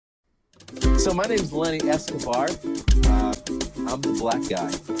So my name's Lenny Escobar. I'm the black guy.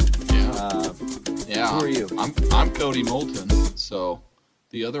 Yeah. Who are you? I'm Cody Moulton. So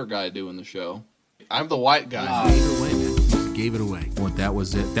the other guy doing the show. I'm the white guy. Gave it away, man. Just gave it away. Well, that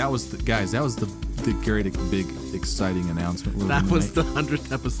was it. That was the guys. That was the great, big, exciting announcement. That was the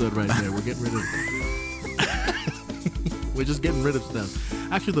 100th episode right there. We're getting rid of. We're just getting rid of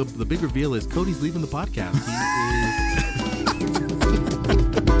stuff. Actually, the big reveal is Cody's leaving the podcast.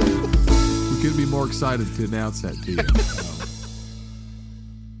 We couldn't be more excited to announce that to you.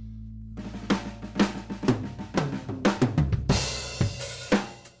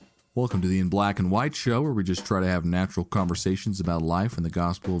 Welcome to the In Black and White show, where we just try to have natural conversations about life and the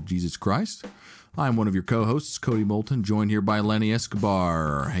gospel of Jesus Christ. I'm one of your co-hosts, Cody Moulton, joined here by Lenny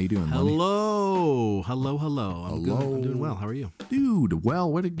Escobar. How you doing, Lenny? Hello. I'm good. I'm doing well. How are you? Dude,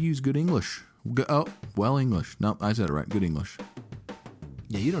 well, way to use good English. English. No, I said it right. Good English.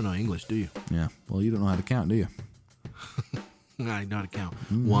 Yeah, you don't know English, do you? Yeah. Well, you don't know how to count, do you? I know how to count.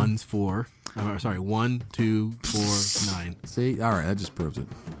 One's 4. Sorry, 1, 2, 4, 9. See? All right, that just proves it.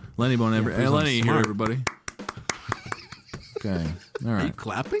 Lenny won't ever. Yeah, Hey, Lenny, here, smart. everybody. Okay. All Are you right.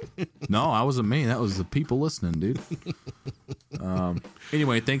 clapping? No, I wasn't me. That was the people listening, dude.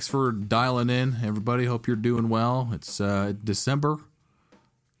 Anyway, thanks for dialing in, everybody. Hope you're doing well. It's December.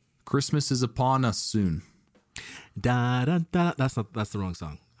 Christmas is upon us soon. Da, da, da. That's the wrong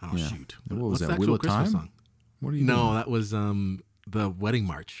song. Oh, Yeah. shoot. What was What's that, the Wheel actual of Christmas Time? song? What are you No, doing? that was the wedding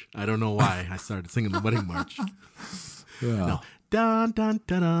march. I don't know why I started singing the wedding march. Yeah. No. Dun dun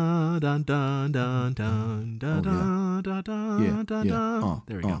dun dun dun dun dun dun dun dun dun Yeah. dun Yeah. dun. Oh,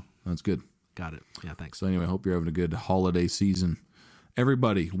 There we go. That's good. Got it. Yeah, thanks. So anyway, hope you're having a good holiday season.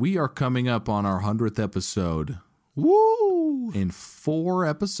 Everybody, we are coming up on our 100th episode Woo! in 4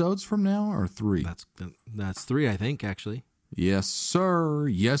 episodes from now, or 3? That's 3, I think, actually. Yes, sir.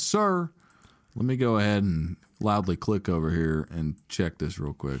 Yes, sir. Let me go ahead and loudly click over here and check this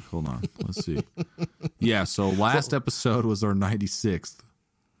real quick. Hold on. Let's see. Yeah, so last episode was our 96th.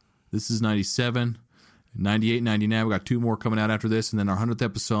 This is 97, 98, 99. We got 2 more coming out after this, and then our 100th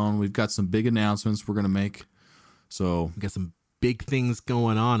episode. We've got some big announcements we're going to make. So We got some big things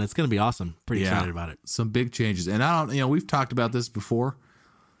going on. It's going to be awesome. Pretty excited about it. some big changes. And we've talked about this before,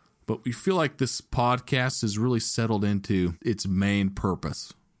 but we feel like this podcast has really settled into its main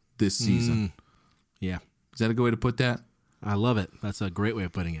purpose this season. Yeah. Is that a good way to put that? I love it. That's a great way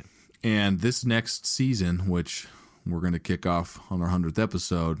of putting it. And this next season, which we're going to kick off on our 100th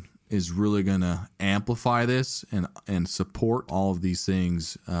episode, is really going to amplify this and support all of these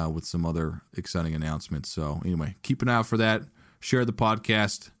things with some other exciting announcements. So anyway, keep an eye out for that. Share the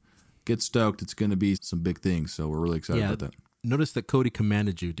podcast. Get stoked. It's going to be some big things. So we're really excited about that. Notice that Cody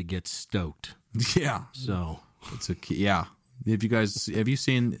commanded you to get stoked. Yeah. So It's a key. Yeah. Have you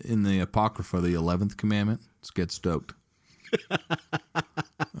seen in the Apocrypha the 11th commandment? It's get stoked.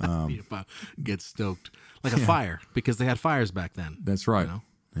 get stoked. Like a fire, because they had fires back then. That's right. You know?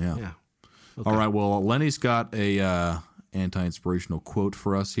 Yeah. Yeah. Okay. All right. Well, Lenny's got a anti-inspirational quote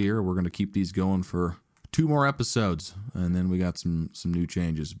for us here. We're going to keep these going for 2 more episodes, and then we got some new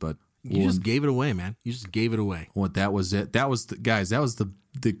changes. But You just gave it away, man. You just gave it away. what that was it. That was guys. That was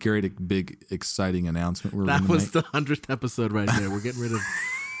the great big exciting announcement. That was the 100th episode right there. We're getting rid of.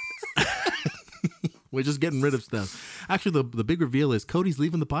 We're just getting rid of stuff. Actually, the big reveal is Cody's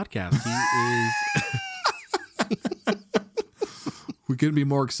leaving the podcast. He is. We couldn't be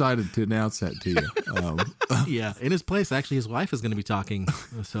more excited to announce that to you. Yeah. In his place, actually, his wife is going to be talking.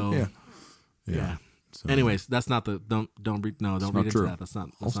 So yeah. So, Anyways, that's not the don't read not into true. that. That's not.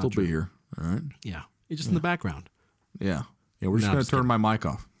 I'll That's still not true. be here. All right. Yeah. It's just in the background. Yeah. We're just No, going just to turn my mic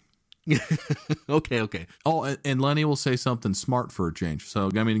off. Okay. Oh, and Lenny will say something smart for a change. So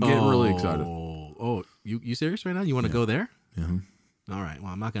get really excited. Oh, you serious right now? You want to go there? All right.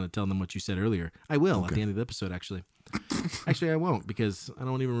 Well, I'm not going to tell them what you said earlier. I will at the end of the episode, actually. Actually, I won't, because I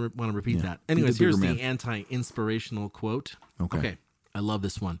don't even want to repeat that. Anyways, bigger here's man. the anti-inspirational quote. Okay. I love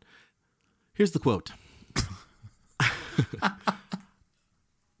this one. Here's the quote.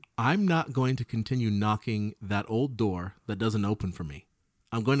 I'm not going to continue knocking that old door that doesn't open for me.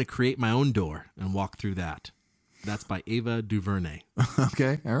 I'm going to create my own door and walk through that. That's by Ava DuVernay.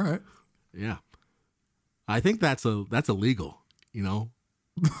 Okay. All right. Yeah. I think that's illegal,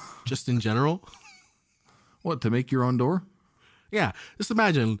 just in general. What, to make your own door? Yeah. Just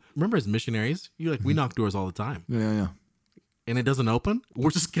imagine, remember as missionaries, we knock doors all the time Yeah. and it doesn't open.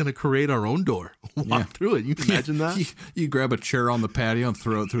 We're just going to create our own door, walk through it. You can imagine that? You grab a chair on the patio and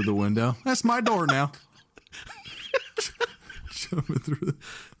throw it through the window. That's my door now. Shove it through.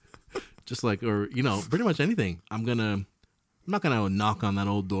 Just pretty much anything. I'm I'm not gonna knock on that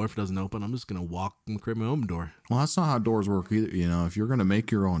old door if it doesn't open. I'm just gonna walk and create my own door. Well, that's not how doors work either. You know, if you're going to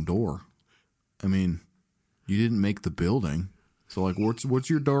make your own door, I mean, you didn't make the building. So, like, what's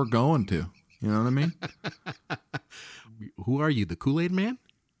your door going to? You know what I mean? Who are you, the Kool-Aid Man?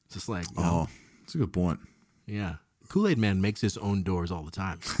 It's just like, you know, Oh, that's a good point. yeah. Kool-Aid Man makes his own doors all the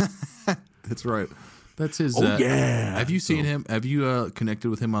time. That's right. That's his. Oh, yeah. Have you seen him? Have you connected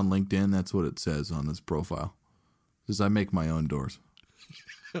with him on LinkedIn? That's what it says on his profile. It says, I make my own doors.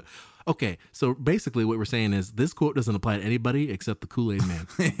 Okay, so basically what we're saying is this quote doesn't apply to anybody except the Kool-Aid Man.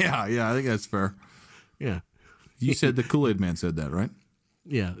 Yeah, I think that's fair. Yeah. You said the Kool-Aid Man said that, right?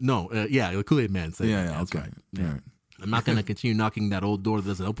 Yeah. No, the Kool-Aid Man said that. That's okay. right. All right. I'm not going to continue knocking that old door that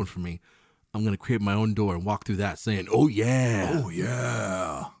doesn't open for me. I'm going to create my own door and walk through that saying, oh, yeah. Oh,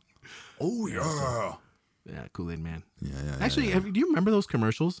 yeah. Oh, yeah. Yeah, Kool-Aid Man. Yeah. Actually, do you remember those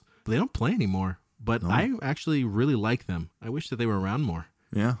commercials? They don't play anymore, but I actually really like them. I wish that they were around more.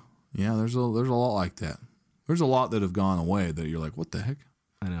 Yeah. There's a lot like that. There's a lot that have gone away that you're like, what the heck?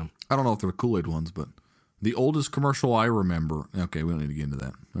 I know. I don't know if they're Kool-Aid ones, but the oldest commercial I remember. Okay, we don't need to get into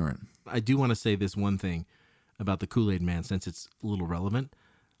that. All right. I do want to say this one thing about the Kool-Aid Man since it's a little relevant.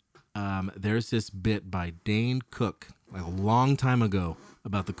 There's this bit by Dane Cook like a long time ago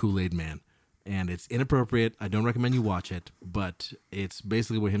about the Kool-Aid Man. And it's inappropriate. I don't recommend you watch it. But it's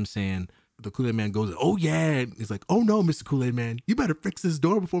basically with him saying, the Kool-Aid Man goes, oh, yeah. And he's like, oh, no, Mr. Kool-Aid Man, you better fix this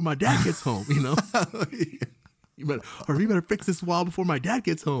door before my dad gets home, you know? You better fix this wall before my dad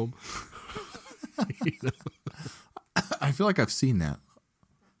gets home. You know? I feel like I've seen that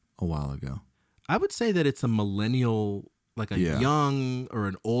a while ago. I would say that it's a millennial, like a young or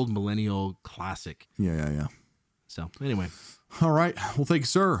an old millennial classic. Yeah. So anyway. All right. Well, thank you,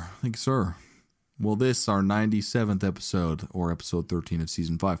 sir. Well, this is our 97th episode, or episode 13 of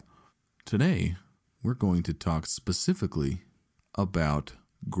season 5. Today, we're going to talk specifically about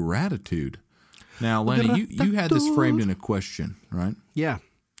gratitude. Now, Lenny, you had this framed in a question, right? Yeah.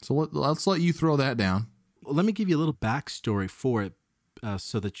 So let's let you throw that down. Well, let me give you a little backstory for it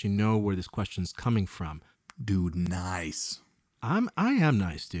so that you know where this question's coming from. Dude, nice. I am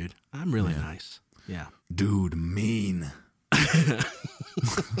nice, dude. I'm really nice. Yeah. Dude, mean.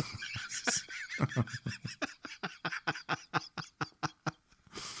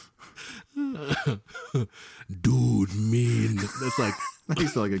 Dude, mean. That's like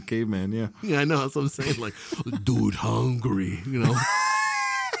He's like a caveman, yeah. yeah, I know. That's what I'm saying. Like, dude, hungry. You know.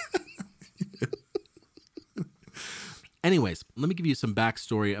 Anyways, let me give you some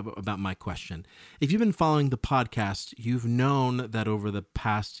backstory about my question. If you've been following the podcast, you've known that over the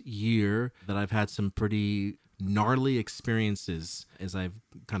past year that I've had some pretty gnarly experiences as I've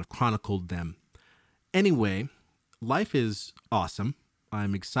kind of chronicled them. Anyway, life is awesome.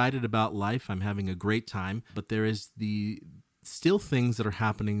 I'm excited about life. I'm having a great time, but there is still things that are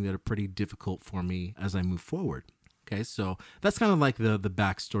happening that are pretty difficult for me as I move forward. Okay, so that's kind of like the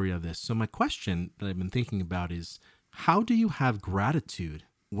backstory of this. So my question that I've been thinking about is, how do you have gratitude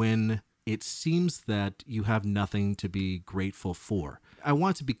when it seems that you have nothing to be grateful for? I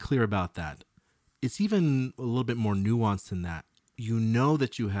want to be clear about that. It's even a little bit more nuanced than that. You know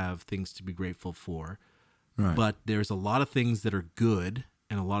that you have things to be grateful for, Right. but there's a lot of things that are good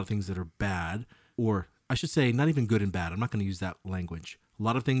and a lot of things that are bad, or I should say not even good and bad. I'm not going to use that language. A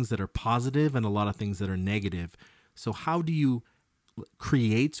lot of things that are positive and a lot of things that are negative. So how do you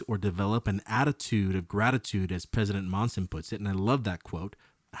create or develop an attitude of gratitude, as President Monson puts it? And I love that quote.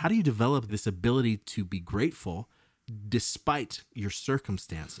 How do you develop this ability to be grateful despite your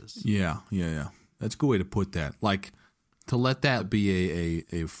circumstances? Yeah. That's a good way to put that. Like, to let that be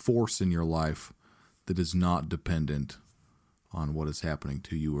a force in your life that is not dependent on what is happening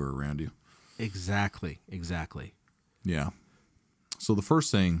to you or around you. Exactly. Yeah. So the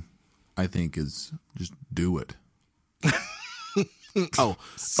first thing I think is just do it. Oh,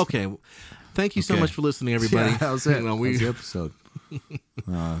 okay. Thank you so much for listening, everybody. Yeah, that was it. You know, That was the episode.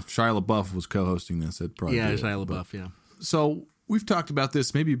 Shia LaBeouf was co-hosting this. I'd probably do it. Shia LaBeouf, yeah. So we've talked about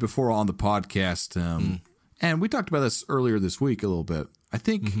this maybe before on the podcast, and we talked about this earlier this week a little bit. I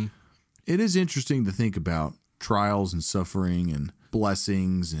think it is interesting to think about trials and suffering and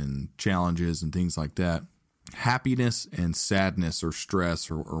blessings and challenges and things like that, happiness and sadness or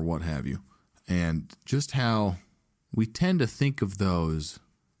stress or what have you, and just how we tend to think of those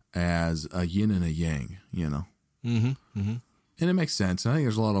as a yin and a yang, you know? And it makes sense. I think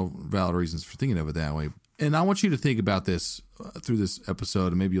there's a lot of valid reasons for thinking of it that way. And I want you to think about this through this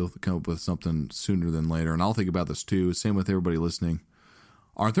episode, and maybe you'll come up with something sooner than later. And I'll think about this too. Same with everybody listening.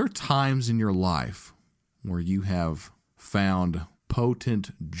 Are there times in your life where you have found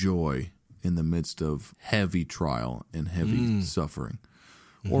potent joy in the midst of heavy trial and heavy suffering,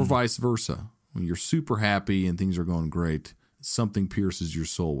 or vice versa. When you're super happy and things are going great, something pierces your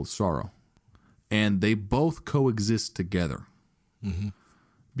soul with sorrow. And they both coexist together.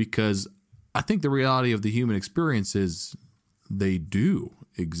 Because I think the reality of the human experience is they do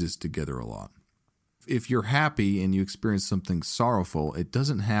exist together a lot. If you're happy and you experience something sorrowful, it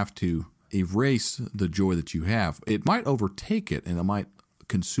doesn't have to erase the joy that you have. It might overtake it, and it might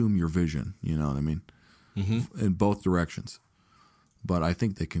consume your vision, you know what I mean? In both directions. But I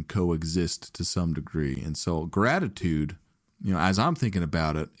think they can coexist to some degree. And so gratitude, you know, as I'm thinking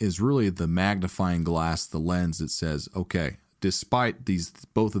about it, is really the magnifying glass, the lens that says, okay, despite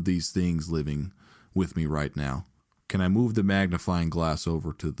both of these things living with me right now, can I move the magnifying glass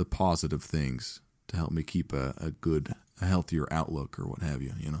over to the positive things to help me keep a healthier outlook or what have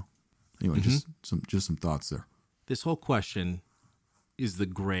you, you know? Anyway, just some thoughts there. This whole question is the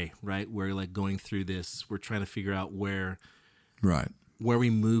gray, right? We're like going through this. We're trying to figure out where we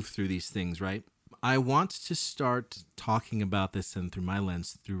move through these things, right? I want to start talking about this and through my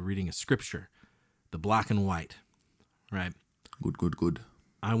lens, through reading a scripture, the black and white, right? Good.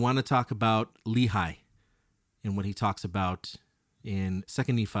 I want to talk about Lehi and what he talks about in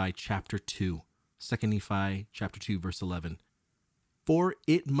 2 Nephi chapter 2. 2 Nephi chapter 2, verse 11. For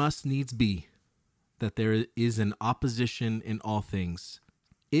it must needs be that there is an opposition in all things.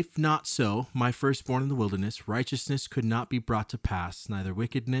 If not so, my firstborn in the wilderness, righteousness could not be brought to pass, neither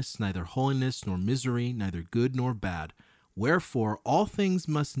wickedness, neither holiness, nor misery, neither good nor bad. Wherefore all things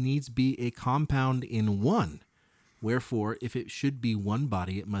must needs be a compound in one. Wherefore, if it should be one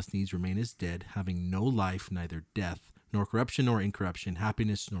body, it must needs remain as dead, having no life, neither death, nor corruption, nor incorruption,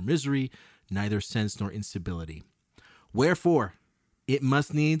 happiness, nor misery, neither sense, nor instability. Wherefore, it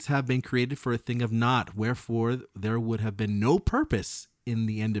must needs have been created for a thing of naught. Wherefore, there would have been no purpose in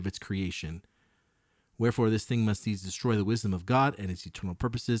the end of its creation. Wherefore, this thing must needs destroy the wisdom of God and its eternal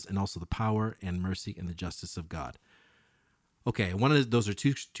purposes, and also the power and mercy and the justice of God. Okay, those are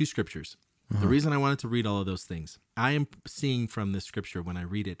two scriptures. The reason I wanted to read all of those things, I am seeing from this scripture when I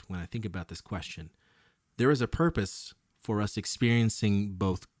read it, when I think about this question, there is a purpose for us experiencing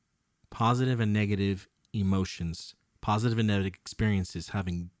both positive and negative emotions, positive and negative experiences,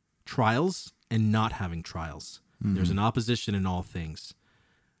 having trials and not having trials. There's an opposition in all things.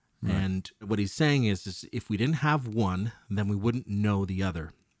 Right. And what he's saying is if we didn't have one, then we wouldn't know the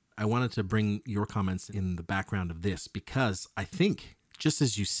other. I wanted to bring your comments in the background of this because I think, just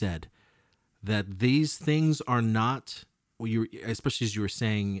as you said, that these things are not, especially as you were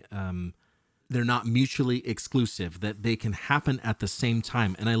saying, they're not mutually exclusive, that they can happen at the same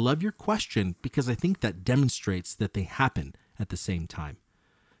time. And I love your question because I think that demonstrates that they happen at the same time,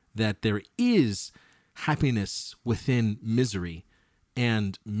 that there is happiness within misery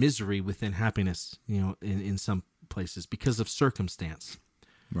and misery within happiness, you know, in some places because of circumstance.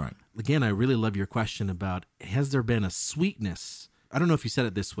 Right. Again, I really love your question about, has there been a sweetness? I don't know if you said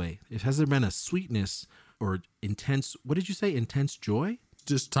it this way. Has there been a sweetness or intense, what did you say? Intense joy?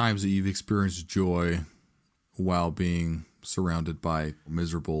 Just times that you've experienced joy while being surrounded by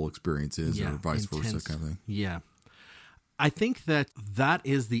miserable experiences or vice versa kind of thing. Yeah. I think that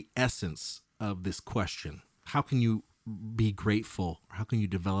is the essence of this question. How can you be grateful? How can you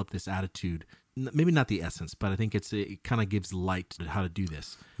develop this attitude? Maybe not the essence, but I think it kind of gives light to how to do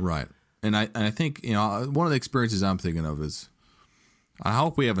this. Right. And I think, you know, one of the experiences I'm thinking of is, I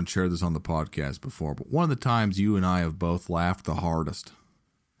hope we haven't shared this on the podcast before, but one of the times you and I have both laughed the hardest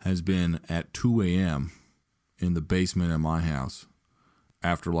has been at 2 a.m. in the basement of my house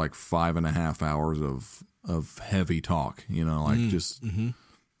after like 5.5 hours of heavy talk, you know, like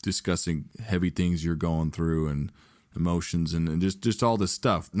discussing heavy things you're going through and emotions and just all this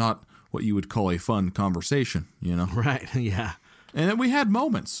stuff. Not what you would call a fun conversation, you know? Right, yeah. And then we had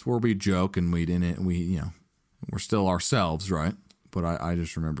moments where we joke and we're still ourselves, right? But I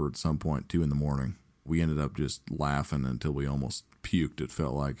just remember at some point, 2 a.m, we ended up just laughing until we almost puked. It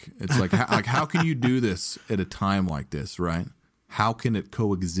felt like, it's like, how can you do this at a time like this, right? How can it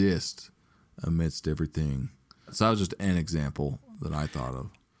coexist amidst everything? So that was just an example that I thought of.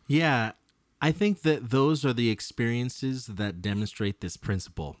 Yeah, I think that those are the experiences that demonstrate this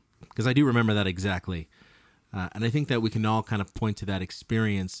principle, because I do remember that exactly. And I think that we can all kind of point to that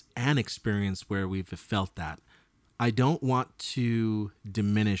experience, an experience where we've felt that. I don't want to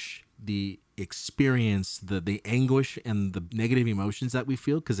diminish the experience, the anguish and the negative emotions that we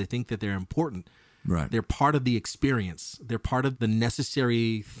feel, because I think that they're important. Right. They're part of the experience. They're part of the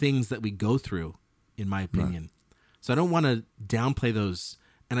necessary things that we go through, in my opinion. Right. So I don't want to downplay those.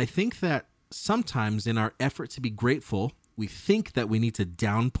 And I think that sometimes in our effort to be grateful, we think that we need to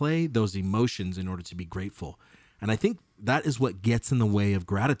downplay those emotions in order to be grateful. And I think that is what gets in the way of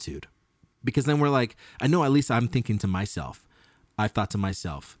gratitude. Because then we're like, I know at least I'm thinking to myself, I've thought to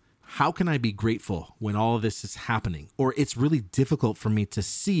myself, how can I be grateful when all of this is happening? Or it's really difficult for me to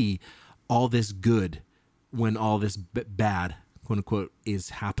see all this good when all this bad, quote unquote, is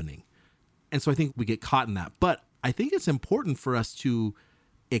happening. And so I think we get caught in that. But I think it's important for us to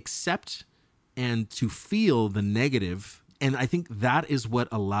accept and to feel the negative. And I think that is what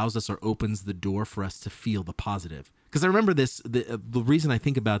allows us or opens the door for us to feel the positive. Because I remember this, the reason I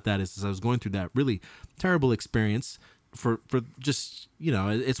think about that is I was going through that really terrible experience for just,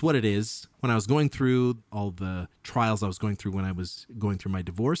 it's what it is. When I was going through all the trials I was going through when I was going through my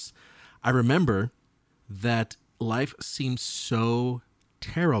divorce, I remember that life seemed so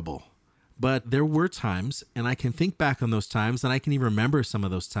terrible. But there were times, and I can think back on those times, and I can even remember some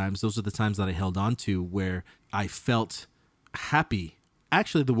of those times. Those are the times that I held on to where I felt happy.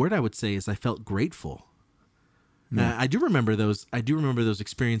 Actually, the word I would say is I felt grateful. Yeah. I do remember those. I do remember those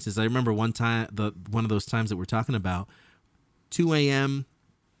experiences. I remember one of those times that we're talking about, 2 a.m.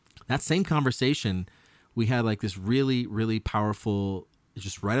 That same conversation, we had like this really, really powerful,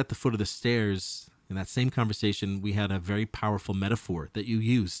 just right at the foot of the stairs. In that same conversation, we had a very powerful metaphor that you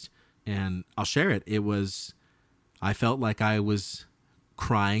used. And I'll share it. It was, I felt like I was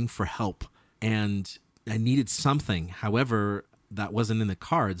crying for help and I needed something. However, that wasn't in the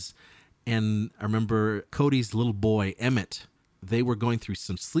cards. And I remember Cody's little boy, Emmett, they were going through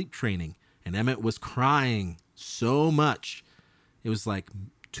some sleep training and Emmett was crying so much. It was like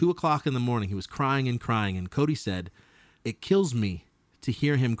 2:00 in the morning. He was crying and crying. And Cody said, it kills me to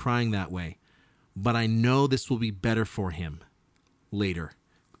hear him crying that way, but I know this will be better for him later.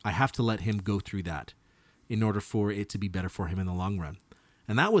 I have to let him go through that in order for it to be better for him in the long run.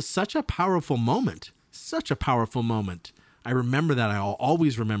 And that was such a powerful moment, such a powerful moment. I remember that. I'll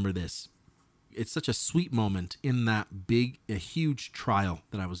always remember this. It's such a sweet moment in that a huge trial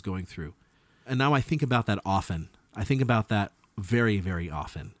that I was going through. And now I think about that often. I think about that very, very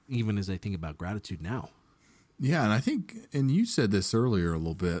often, even as I think about gratitude now. Yeah, and I think, and you said this earlier a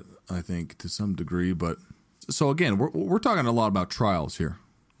little bit, I think, to some degree, but so again, we're talking a lot about trials here.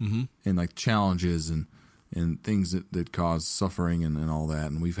 Mm-hmm. And like challenges and things that cause suffering and all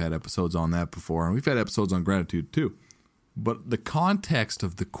that. And we've had episodes on that before. And we've had episodes on gratitude too. But the context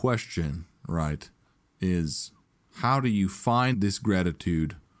of the question, right, is how do you find this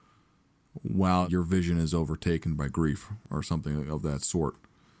gratitude while your vision is overtaken by grief or something of that sort?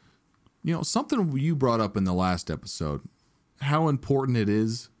 Something you brought up in the last episode, how important it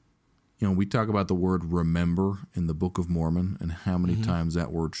is. We talk about the word remember in the Book of Mormon and how many times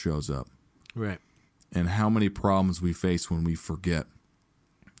that word shows up. Right. And how many problems we face when we forget.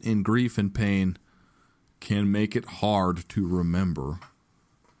 And grief and pain can make it hard to remember,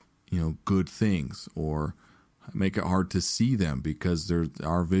 good things or make it hard to see them because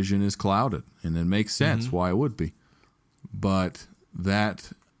our vision is clouded. And it makes sense why it would be. But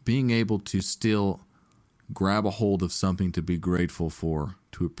that being able to still grab a hold of something to be grateful for,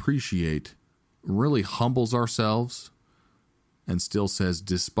 to appreciate, really humbles ourselves and still says,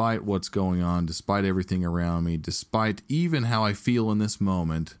 despite what's going on, despite everything around me, despite even how I feel in this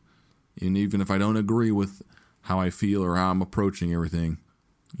moment, and even if I don't agree with how I feel or how I'm approaching everything,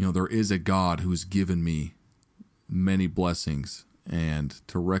 there is a God who's given me many blessings. And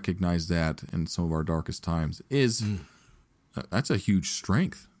to recognize that in some of our darkest times that's a huge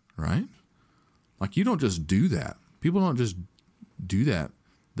strength, right? Like, you don't just do that. People don't just do that.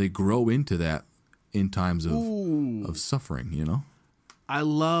 They grow into that in times of suffering, I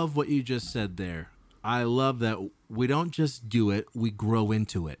love what you just said there. I love that we don't just do it, we grow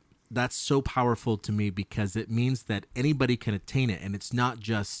into it. That's so powerful to me because it means that anybody can attain it. And it's not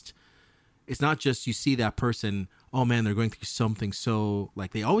just you see that person, oh man, they're going through something so,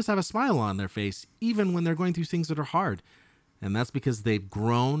 like, they always have a smile on their face, even when they're going through things that are hard. And that's because they've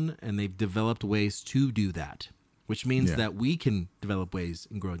grown and they've developed ways to do that, which means that we can develop ways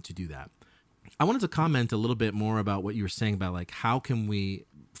and grow to do that. I wanted to comment a little bit more about what you were saying about, like, how can we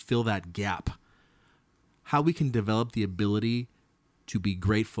fill that gap? How we can develop the ability to be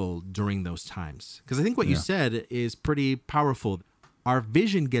grateful during those times. Because I think what you said is pretty powerful. Our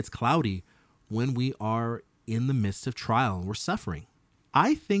vision gets cloudy when we are in the midst of trial and we're suffering.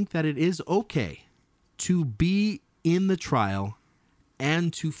 I think that it is okay to be in the trial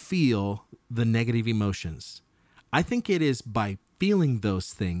and to feel the negative emotions. I think it is by feeling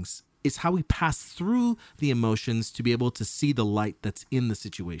those things is how we pass through the emotions to be able to see the light that's in the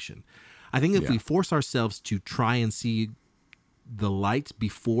situation. I think if we force ourselves to try and see the light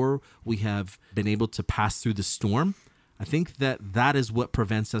before we have been able to pass through the storm, I think that is what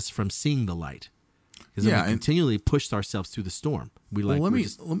prevents us from seeing the light. Because Yeah, we continually pushed ourselves through the storm. Let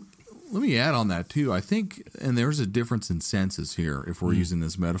me add on that too. I think, and there's a difference in senses here if we're using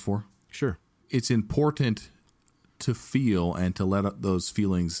this metaphor. Sure. It's important to feel and to let those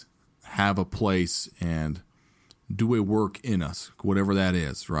feelings have a place and do a work in us, whatever that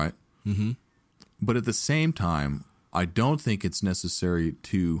is, right? Mm-hmm. But at the same time, I don't think it's necessary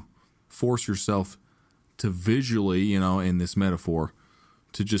to force yourself to visually, in this metaphor,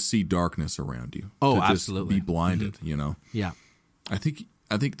 to just see darkness around you. Oh, to just absolutely. be blinded, Yeah. I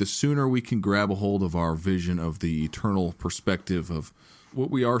think the sooner we can grab a hold of our vision of the eternal perspective of what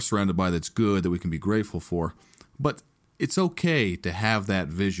we are surrounded by that's good, that we can be grateful for. But it's okay to have that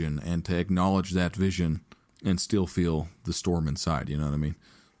vision and to acknowledge that vision and still feel the storm inside. You know what I mean?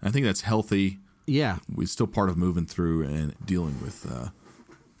 I think that's healthy. Yeah. We're still part of moving through and dealing with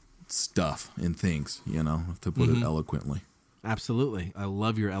stuff and things, to put it eloquently. Absolutely. I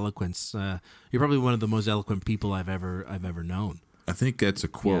love your eloquence. You're probably one of the most eloquent people I've ever known. I think that's a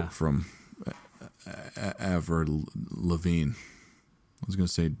quote Yeah. from Avril Lavigne. I was going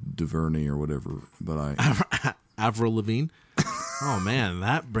to say DuVernay or whatever, but Avril Lavigne. Oh man,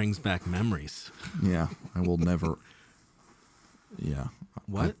 that brings back memories. yeah, I will never. Yeah,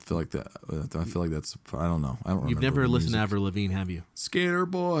 What? I feel like that. I feel like that's. I don't know. I don't. You've remember never the listened to music. Avril Lavigne, have you? Skater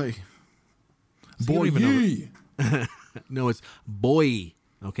boy. So you Boy, don't even know- yee. No, it's boy.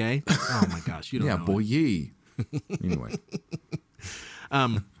 Okay. Oh my gosh, you don't Yeah, know. boy, it. yee. Anyway,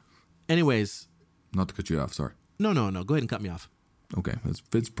 Anyways, not to cut you off. Sorry. no. Go ahead and cut me off. Okay,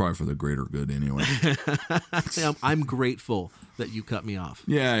 it's probably for the greater good anyway. I'm grateful that you cut me off.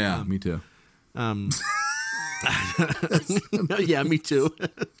 Yeah, me too. Yeah, me too.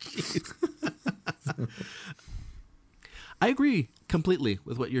 I agree completely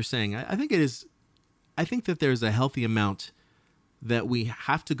with what you're saying. I think that there's a healthy amount that we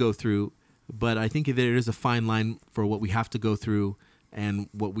have to go through, but I think there is a fine line for what we have to go through and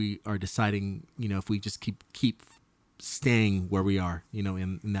what we are deciding, if we just keep staying where we are,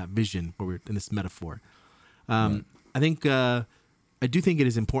 in that vision, where we're in this metaphor. I think, I do think it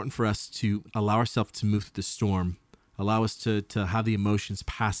is important for us to allow ourselves to move through the storm, allow us to have the emotions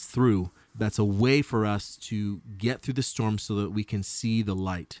pass through. That's a way for us to get through the storm so that we can see the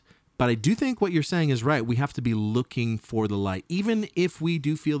light. But I do think what you're saying is right. We have to be looking for the light. Even if we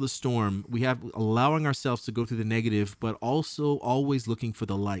do feel the storm, we have allowing ourselves to go through the negative, but also always looking for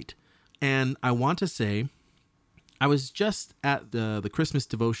the light. And I want to say, I was just at the Christmas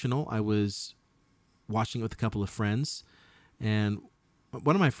devotional. I was watching it with a couple of friends. And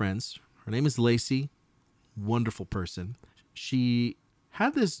one of my friends, her name is Lacey, wonderful person. She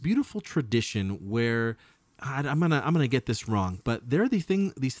had this beautiful tradition where I'm gonna get this wrong, but there are these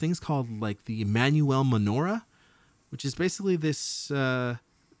things called like the Emmanuel menorah, which is basically this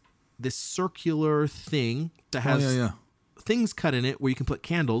circular thing that has things cut in it where you can put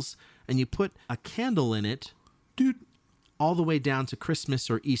candles, and you put a candle in it, dude, all the way down to Christmas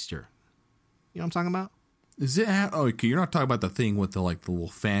or Easter. You know what I'm talking about? Is it? Okay, you're not talking about the thing with the little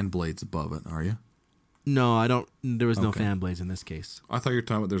fan blades above it, are you? No, I don't. There was no Okay. fan blades in this case. I thought you were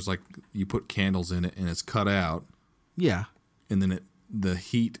talking about there's you put candles in it and it's cut out, Yeah. and then the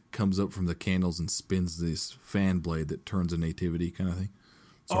heat comes up from the candles and spins this fan blade that turns a nativity kind of thing.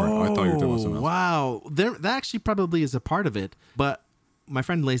 Sorry, I thought you were talking about something else. Wow. That actually probably is a part of it. But my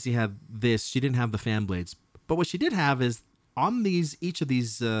friend Lacey had this. She didn't have the fan blades. But what she did have is on each of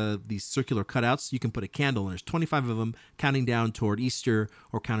these circular cutouts, you can put a candle, and there's 25 of them counting down toward Easter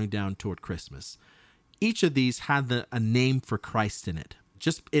or counting down toward Christmas. Each of these had a name for Christ in it.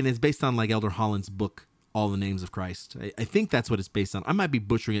 And it's based on like Elder Holland's book, All the Names of Christ. I think that's what it's based on. I might be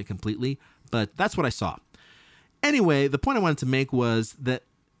butchering it completely, but that's what I saw. Anyway, the point I wanted to make was that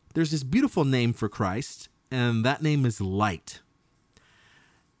there's this beautiful name for Christ, and that name is light.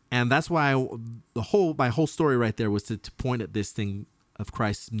 And that's why my whole story right there was to point at this thing of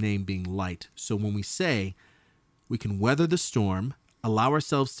Christ's name being light. So when we say we can weather the storm, allow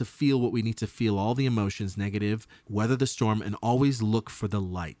ourselves to feel what we need to feel, all the emotions, negative, weather the storm, and always look for the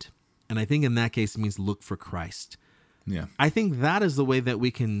light. And I think in that case, it means look for Christ. Yeah. I think that is the way that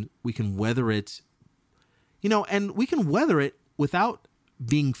we can weather it, and we can weather it without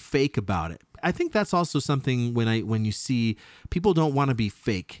being fake about it. I think that's also something when you see people don't want to be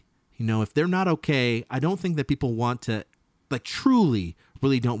fake. If they're not okay, I don't think that people want to, truly,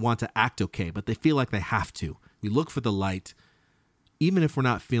 really don't want to act okay, but they feel like they have to. We look for the light. Even if we're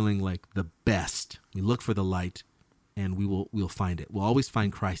not feeling like the best, we look for the light, and we'll find it. We'll always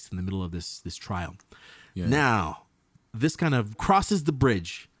find Christ in the middle of this trial. Yeah. Now, this kind of crosses the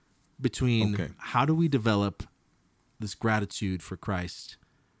bridge between Okay. how do we develop this gratitude for Christ?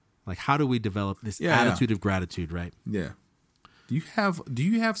 Like, how do we develop this Yeah. attitude of gratitude, right? Yeah. Do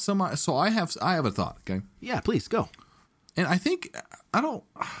you have some? So I have a thought. Okay. Yeah, please go. And I think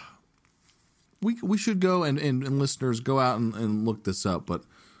we should go and listeners go out and look this up. But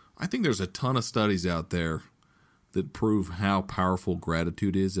I think there's a ton of studies out there that prove how powerful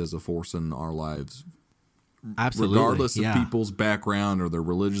gratitude is as a force in our lives, Absolutely. regardless of yeah. people's background or their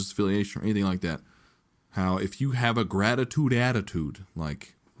religious affiliation or anything like that. How if you have a gratitude attitude,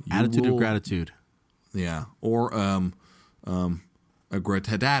 like Attitude of gratitude. yeah, or a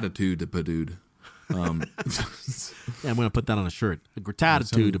gratitude attitude, dude. Yeah, I'm going to put that on a shirt. A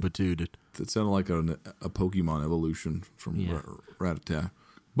gratitude. It sounded like a Pokemon evolution from Yeah. Rattata.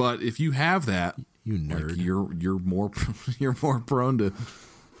 But if you have that, You nerd. like you're more prone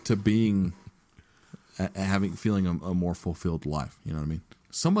to being feeling a more fulfilled life. You know what I mean?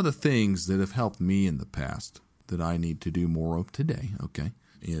 Some of the things that have helped me in the past that I need to do more of today, okay,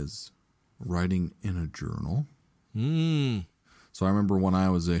 is writing in a journal. So I remember when I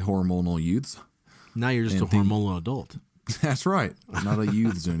was a hormonal youth. Now you're just a hormonal adult. That's right. I'm not a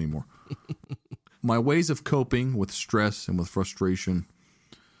youth anymore. My ways of coping with stress and with frustration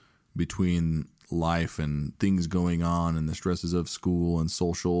between life and things going on and the stresses of school and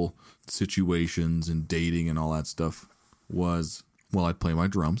social situations and dating and all that stuff was, well, I'd play my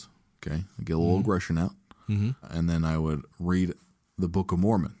drums. Okay. I'd get a little aggression out. And then I would read the Book of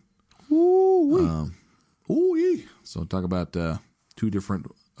Mormon. So talk about two different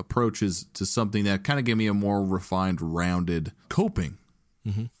approaches to something that kind of gave me a more refined, rounded coping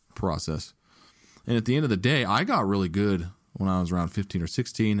process. And at the end of the day, I got really good when I was around 15 or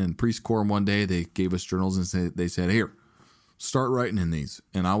 16. And Prescore one day, they gave us journals and they said, here, start writing in these.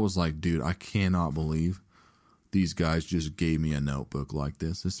 And I was like, dude, I cannot believe these guys just gave me a notebook like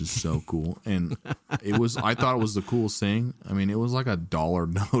this. This is so cool. And I thought it was the coolest thing. I mean, it was like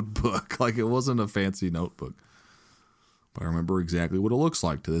 $1 notebook. Like it wasn't a fancy notebook. But I remember exactly what it looks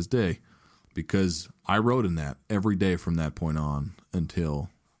like to this day because I wrote in that every day from that point on until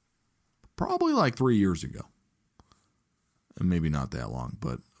probably like 3 years ago. And maybe not that long,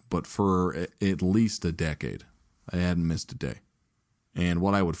 but for at least a decade, I hadn't missed a day. And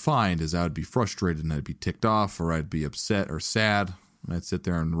what I would find is I would be frustrated and I'd be ticked off or I'd be upset or sad. And I'd sit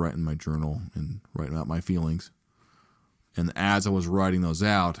there and write in my journal and write out my feelings. And as I was writing those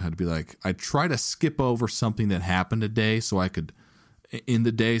out, I'd be like, I'd try to skip over something that happened today so I could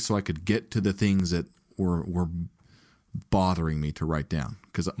get to the things that were bothering me to write down.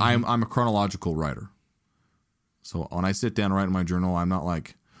 Because I'm a chronological writer. So when I sit down and write in my journal, I'm not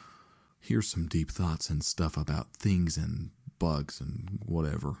like, here's some deep thoughts and stuff about things and bugs and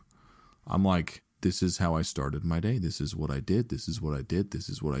whatever. I'm like, this is how I started my day. This is what I did. This is what I did. This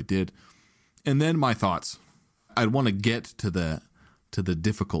is what I did. And then my thoughts. I'd want to get to the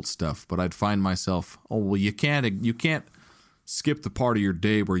difficult stuff, but I'd find myself, oh, well, you can't skip the part of your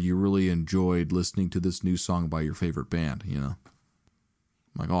day where you really enjoyed listening to this new song by your favorite band, you know?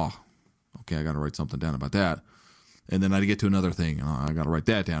 I'm like, oh, okay, I got to write something down about that. And then I'd get to another thing. Oh, I got to write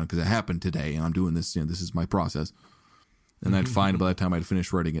that down because it happened today, and I'm doing this. You know, this is my process. And I'd find by the time I'd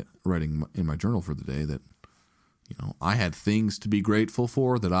finish writing in my journal for the day that, you know, I had things to be grateful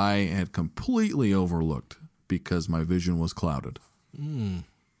for that I had completely overlooked because my vision was clouded. And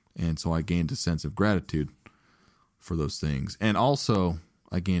so I gained a sense of gratitude for those things. And also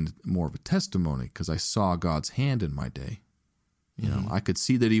I gained more of a testimony because I saw God's hand in my day. You know, I could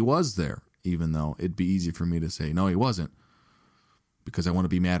see that he was there, even though it'd be easy for me to say, no, he wasn't, because I want to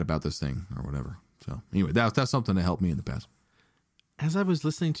be mad about this thing or whatever. So anyway, that's something that helped me in the past. As I was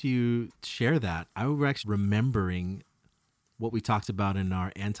listening to you share that, I was actually remembering what we talked about in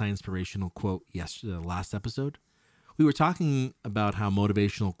our anti-inspirational quote yesterday, the last episode. We were talking about how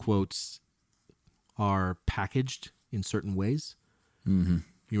motivational quotes are packaged in certain ways. You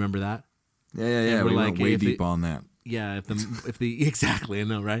remember that? Yeah. we're We like, went way if deep on that. Yeah, if the exactly, I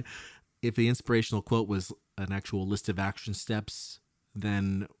know, right? If the inspirational quote was an actual list of action steps,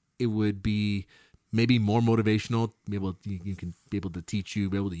 then it would be maybe more motivational. You can be able to teach you,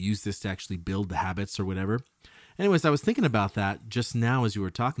 be able to use this to actually build the habits or whatever. Anyways, I was thinking about that just now as you were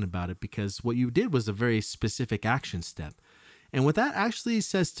talking about it, because what you did was a very specific action step. And what that actually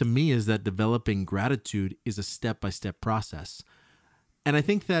says to me is that developing gratitude is a step-by-step process. And I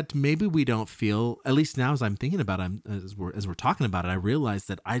think that maybe we don't feel, at least now as I'm thinking about it, as we're talking about it, I realize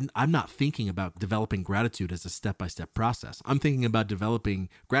that I'm not thinking about developing gratitude as a step-by-step process. I'm thinking about developing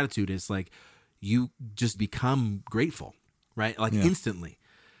gratitude as like you just become grateful, right? Like instantly.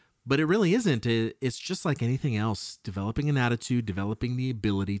 But it really isn't. It's just like anything else. Developing an attitude, developing the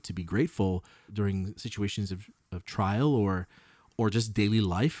ability to be grateful during situations of trial or just daily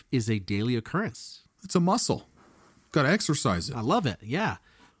life is a daily occurrence. It's a muscle. Got to exercise it. I love it. Yeah.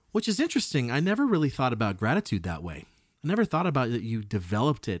 Which is interesting. I never really thought about gratitude that way. I never thought about that you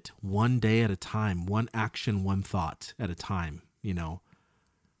developed it one day at a time, one action, one thought at a time, you know.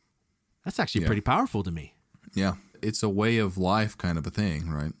 That's actually pretty powerful to me. Yeah. It's a way of life kind of a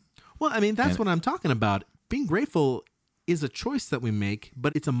thing, right? Well, I mean, that's what I'm talking about. Being grateful is a choice that we make,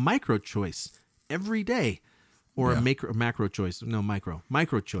 but it's a micro choice every day. Or a macro choice. No, micro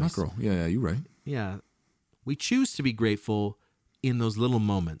choice. Macro. Yeah, you're right. Yeah. We choose to be grateful in those little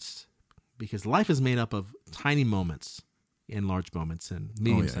moments because life is made up of tiny moments and large moments and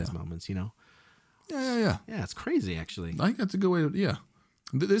medium-sized moments, you know? Yeah. Yeah, it's crazy, actually. I think that's a good way to, yeah.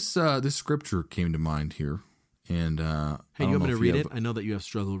 This scripture came to mind here. And hey, you want me to read it? I know that you have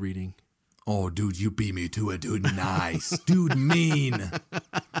struggle reading. Oh, dude, you beat me to it, dude. Nice. Dude, mean.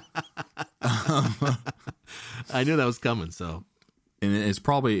 I knew that was coming, so. And it's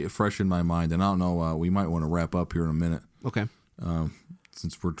probably fresh in my mind. And I don't know, we might want to wrap up here in a minute. Okay.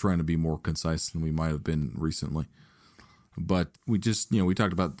 Since we're trying to be more concise than we might have been recently. But we just, we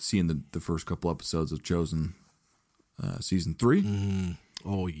talked about seeing the first couple episodes of Chosen season 3.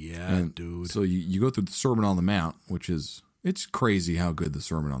 Oh, yeah, dude. So you go through the Sermon on the Mount, which is, it's crazy how good the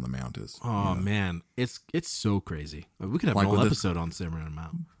Sermon on the Mount is. Oh, man. It's so crazy. We could have a whole episode on Sermon on the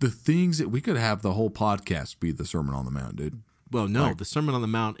Mount. The things that we could have the whole podcast be the Sermon on the Mount, dude. Well, no, the Sermon on the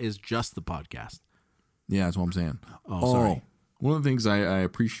Mount is just the podcast. Yeah, that's what I'm saying. Oh, sorry. One of the things I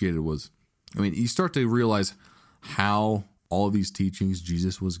appreciated was, you start to realize how all of these teachings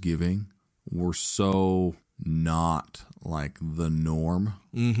Jesus was giving were so not like the norm.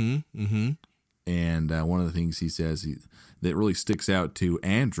 And one of the things he says that really sticks out to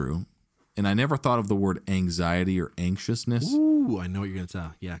Andrew, and I never thought of the word anxiety or anxiousness. Ooh, I know what you're going to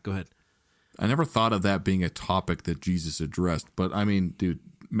tell. Yeah, go ahead. I never thought of that being a topic that Jesus addressed. But dude,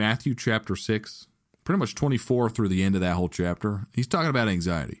 Matthew chapter 6, pretty much 24 through the end of that whole chapter, he's talking about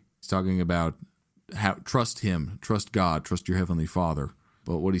anxiety. He's talking about how trust him, trust God, trust your heavenly Father.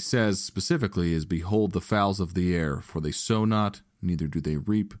 But what he says specifically is, behold the fowls of the air, for they sow not, neither do they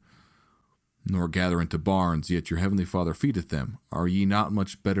reap, nor gather into barns, yet your heavenly Father feedeth them. Are ye not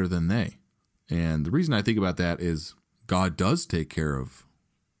much better than they? And the reason I think about that is God does take care of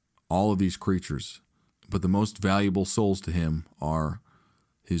all of these creatures, but the most valuable souls to him are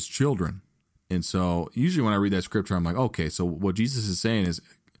his children. And so usually when I read that scripture, I'm like, okay, so what Jesus is saying is,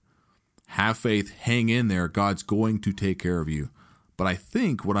 have faith, hang in there, God's going to take care of you. But I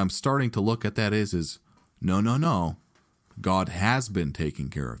think what I'm starting to look at that is no. God has been taking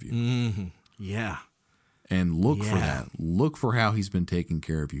care of you. Mm-hmm. Yeah. And look for that. Look for how he's been taking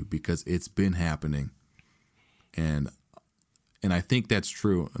care of you, because it's been happening. And I think that's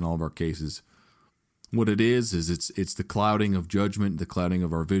true in all of our cases. What it is it's the clouding of judgment, the clouding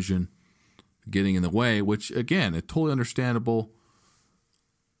of our vision, getting in the way, which, again, it's totally understandable.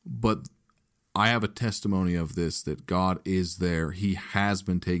 But I have a testimony of this, that God is there. He has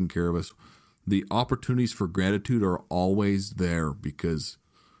been taking care of us. The opportunities for gratitude are always there, because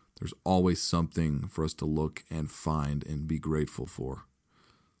there's always something for us to look and find and be grateful for.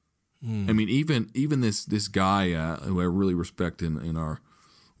 Even this guy who I really respect in our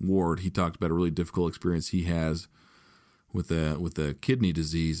ward, he talked about a really difficult experience he has with a kidney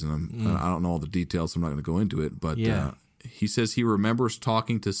disease, and I don't know all the details, so I'm not going to go into it, but he says he remembers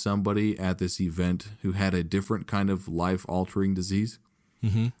talking to somebody at this event who had a different kind of life-altering disease,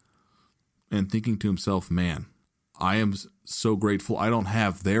 and thinking to himself, man, I am so grateful I don't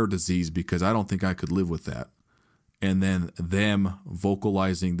have their disease, because I don't think I could live with that. And then them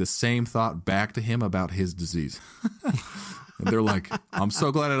vocalizing the same thought back to him about his disease. And they're like, I'm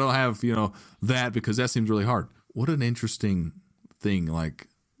so glad I don't have, that, because that seems really hard. What an interesting thing. Like,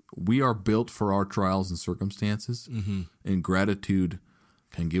 we are built for our trials and circumstances, and gratitude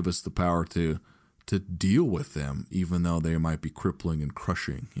can give us the power to deal with them, even though they might be crippling and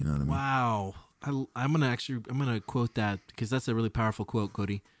crushing. You know what I mean? Wow. I'm gonna quote that, because that's a really powerful quote,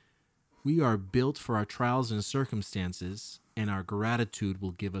 Cody. We are built for our trials and circumstances, and our gratitude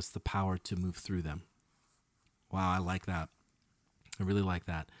will give us the power to move through them. Wow, I like that. I really like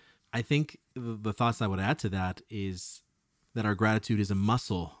that. I think the thoughts I would add to that is that our gratitude is a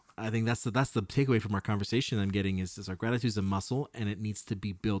muscle. I think that's the takeaway from our conversation I'm getting is our gratitude is a muscle, and it needs to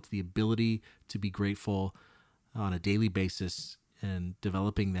be built. The ability to be grateful on a daily basis and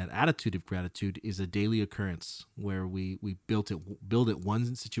developing that attitude of gratitude is a daily occurrence where we build it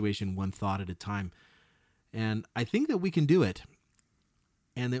one situation, one thought at a time. And I think that we can do it.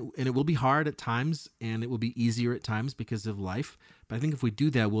 And it will be hard at times, and it will be easier at times because of life. But I think if we do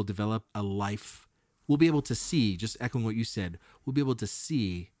that, we'll develop a life. We'll be able to see, just echoing what you said, we'll be able to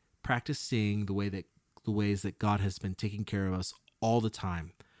see, practice seeing the ways that God has been taking care of us all the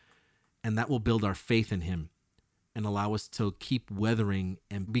time. And that will build our faith in him and allow us to keep weathering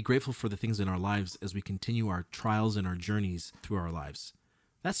and be grateful for the things in our lives as we continue our trials and our journeys through our lives.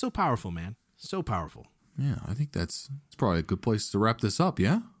 That's so powerful, man. So powerful. Yeah, I think that's probably a good place to wrap this up,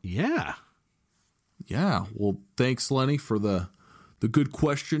 yeah? Yeah. Yeah. Well, thanks, Lenny, for the good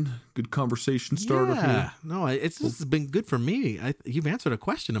question, good conversation starter here. No, this has been good for me. You've answered a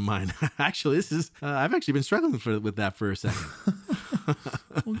question of mine. Actually, I've actually been struggling with that for a second.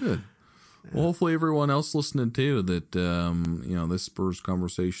 Well, good. Well, hopefully everyone else listening too, that this spurs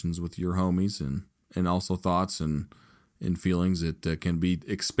conversations with your homies and also thoughts and feelings that can be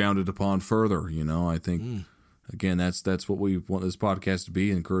expounded upon further. I think again that's what we want this podcast to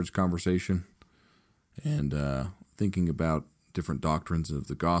be: encourage conversation and thinking about different doctrines of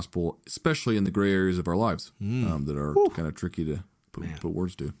the gospel, especially in the gray areas of our lives that are kind of tricky to put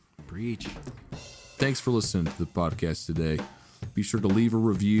words to. Preach. Thanks for listening to the podcast today. Be sure to leave a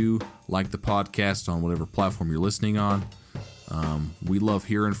review, like the podcast on whatever platform you're listening on. We love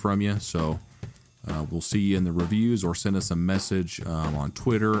hearing from you, so we'll see you in the reviews, or send us a message on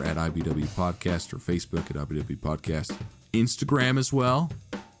Twitter at IBW Podcast or Facebook at IBW Podcast. Instagram as well.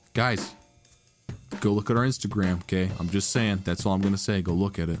 Guys, go look at our Instagram, okay? I'm just saying. That's all I'm going to say. Go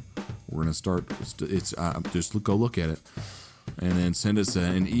look at it. We're going to start. Go look at it. And then send us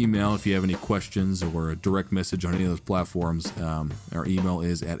an email if you have any questions, or a direct message on any of those platforms. Our email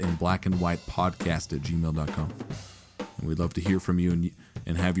is at inblackandwhitepodcast@gmail.com. And we'd love to hear from you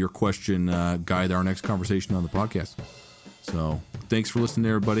and have your question guide our next conversation on the podcast. So thanks for listening,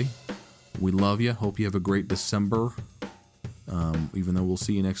 everybody. We love you. Hope you have a great December. Even though we'll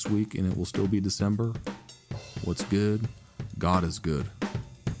see you next week and it will still be December. What's good? God is good.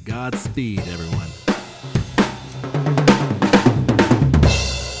 Godspeed, everyone.